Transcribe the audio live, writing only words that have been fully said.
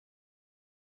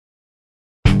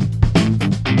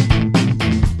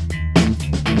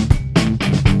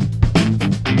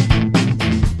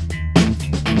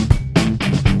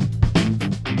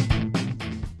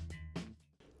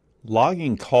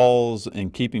Logging calls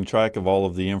and keeping track of all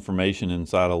of the information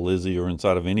inside of Lizzy or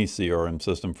inside of any CRM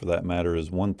system for that matter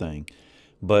is one thing.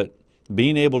 But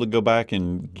being able to go back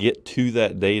and get to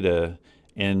that data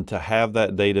and to have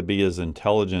that data be as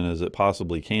intelligent as it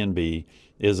possibly can be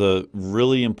is a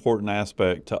really important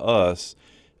aspect to us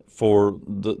for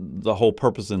the whole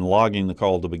purpose in logging the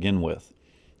call to begin with.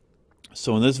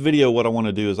 So in this video, what I want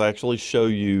to do is actually show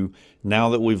you, now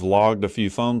that we've logged a few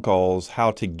phone calls,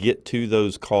 how to get to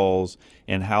those calls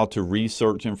and how to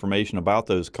research information about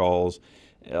those calls,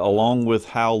 along with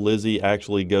how Lizzy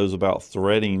actually goes about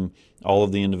threading all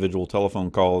of the individual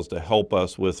telephone calls to help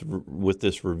us with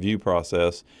this review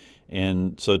process.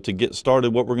 And so to get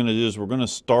started, what we're going to do is we're going to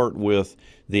start with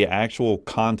the actual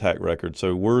contact record.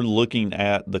 So we're looking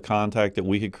at the contact that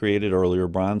we had created earlier,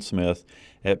 Brian Smith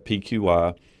at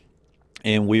PQI.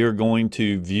 And we are going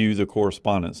to view the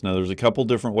correspondence. Now, there's a couple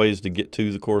different ways to get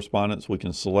to the correspondence. We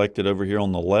can select it over here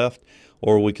on the left,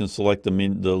 or we can select the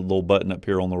little button up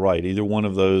here on the right. Either one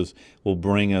of those will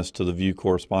bring us to the view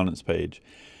correspondence page.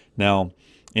 Now,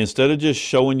 instead of just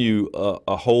showing you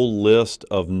a whole list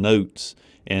of notes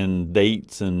and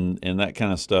dates and that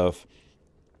kind of stuff,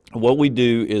 what we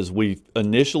do is we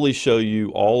initially show you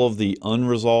all of the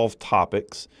unresolved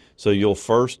topics. So you'll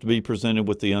first be presented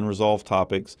with the unresolved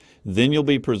topics, then you'll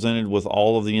be presented with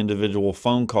all of the individual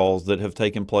phone calls that have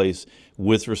taken place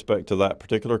with respect to that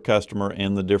particular customer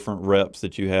and the different reps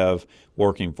that you have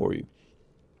working for you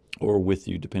or with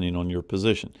you, depending on your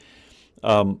position.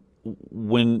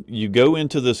 When you go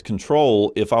into this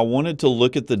control, if I wanted to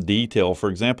look at the detail, for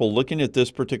example, looking at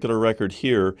this particular record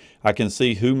here, I can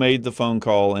see who made the phone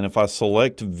call, and if I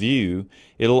select view,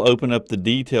 it'll open up the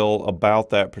detail about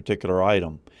that particular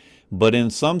item. But in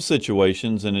some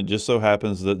situations, and it just so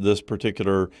happens that this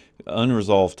particular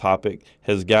unresolved topic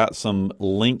has got some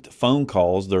linked phone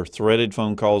calls, they're threaded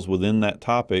phone calls within that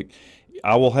topic,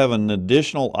 I will have an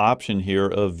additional option here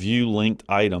of view linked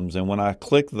items. And when I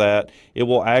click that, it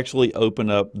will actually open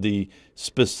up the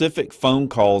specific phone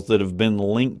calls that have been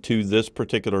linked to this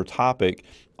particular topic,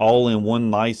 all in one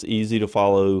nice, easy to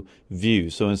follow view.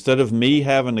 So instead of me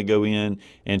having to go in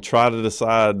and try to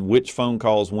decide which phone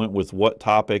calls went with what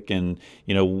topic, and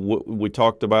we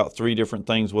talked about 3 different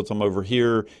things, what's them over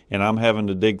here, and I'm having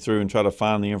to dig through and try to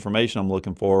find the information I'm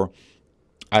looking for,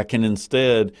 I can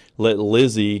instead let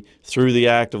Lizzy, through the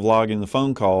act of logging the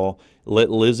phone call, let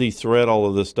Lizzy thread all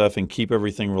of this stuff and keep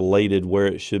everything related where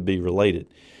it should be related.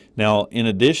 Now, in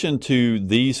addition to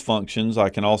these functions, I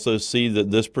can also see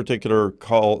that this particular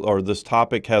call or this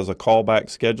topic has a callback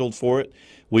scheduled for it.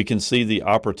 We can see the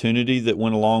opportunity that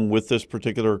went along with this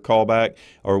particular callback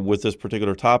or with this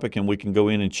particular topic, and we can go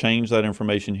in and change that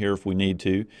information here if we need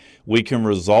to. We can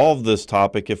resolve this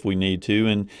topic if we need to.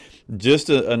 And just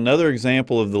another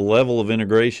example of the level of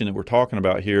integration that we're talking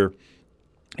about here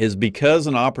is because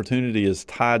an opportunity is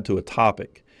tied to a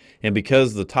topic, and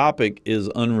because the topic is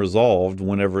unresolved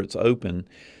whenever it's open,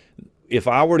 if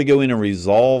I were to go in and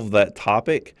resolve that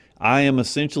topic, I am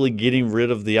essentially getting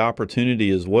rid of the opportunity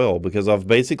as well, because I've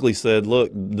basically said, look,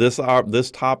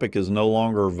 this topic is no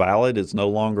longer valid, it's no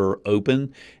longer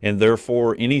open, and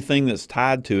therefore anything that's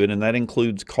tied to it, and that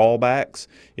includes callbacks,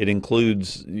 it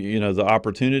includes the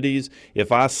opportunities.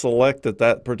 If I select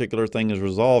that particular thing is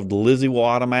resolved, Lizzy will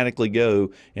automatically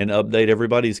go and update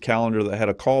everybody's calendar that had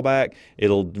a callback.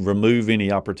 It'll remove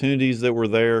any opportunities that were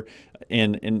there.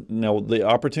 And now the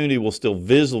opportunity will still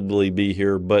visibly be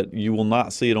here, but you will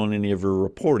not see it on any of your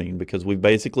reporting because we've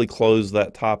basically closed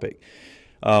that topic.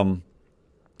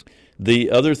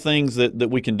 The other things that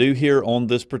we can do here on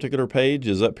this particular page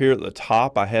is up here at the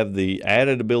top, I have the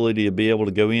added ability to be able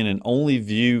to go in and only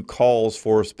view calls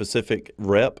for a specific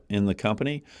rep in the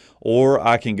company, or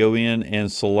I can go in and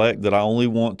select that I only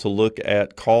want to look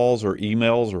at calls or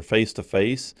emails or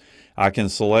face-to-face. I can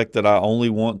select that I only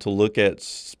want to look at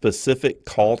specific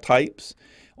call types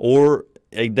or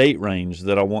a date range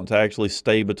that I want to actually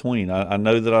stay between. I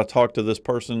know that I talked to this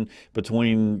person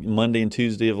between Monday and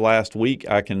Tuesday of last week.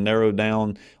 I can narrow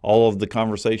down all of the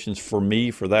conversations for me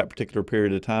for that particular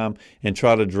period of time and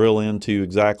try to drill into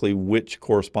exactly which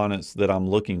correspondence that I'm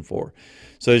looking for.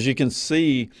 So as you can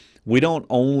see, we don't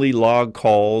only log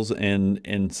calls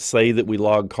and say that we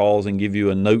log calls and give you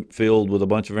a note filled with a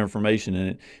bunch of information in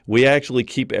it. We actually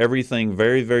keep everything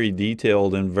very, very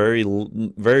detailed and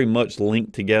very much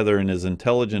linked together and as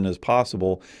intelligent as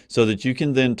possible so that you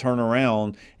can then turn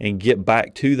around and get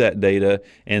back to that data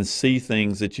and see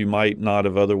things that you might not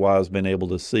have otherwise been able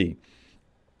to see.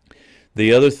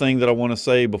 The other thing that I want to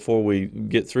say before we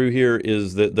get through here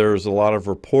is that there's a lot of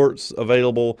reports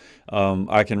available.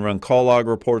 I can run call log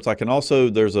reports. I can also,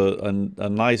 there's a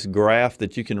nice graph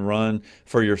that you can run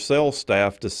for your sales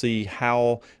staff to see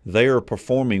how they are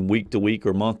performing week to week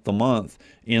or month to month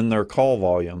in their call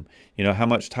volume. You know, how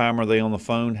much time are they on the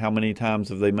phone? How many times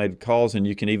have they made calls? And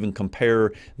you can even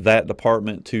compare that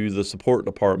department to the support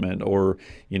department, or,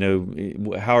 you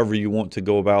know, however you want to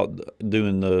go about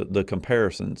doing the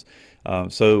comparisons.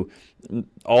 So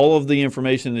all of the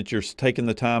information that you're taking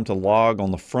the time to log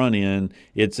on the front end,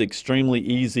 it's extremely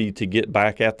easy to get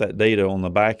back at that data on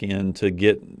the back end to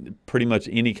get pretty much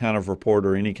any kind of report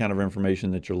or any kind of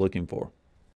information that you're looking for.